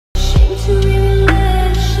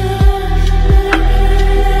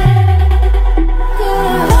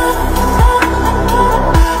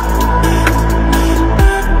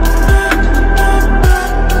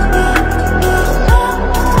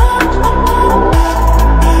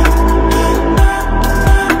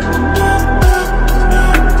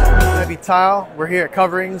Tile. We're here at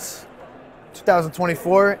Coverings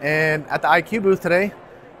 2024, and at the IQ booth today,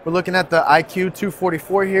 we're looking at the IQ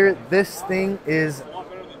 244 here. This thing is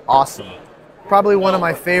awesome. Probably one of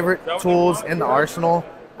my favorite tools in the arsenal.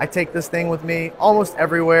 I take this thing with me almost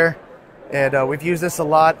everywhere, and we've used this a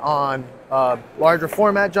lot on larger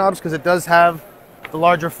format jobs because it does have the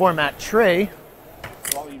larger format tray.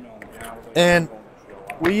 And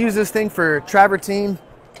we use this thing for travertine.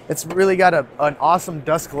 It's really got an awesome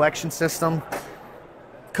dust collection system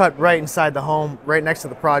cut right inside the home, right next to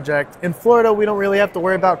the project. In Florida, we don't really have to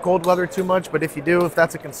worry about cold weather too much, but if you do, if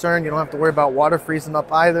that's a concern, you don't have to worry about water freezing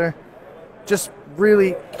up either. Just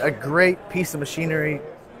really a great piece of machinery,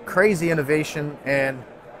 crazy innovation, and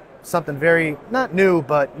something very, not new,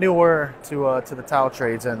 but newer to the tile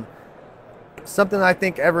trades, and something I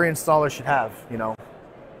think every installer should have, you know.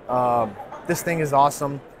 This thing is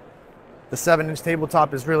awesome. The 7-inch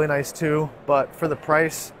tabletop is really nice too, but for the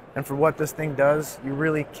price and for what this thing does, you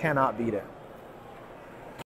really cannot beat it.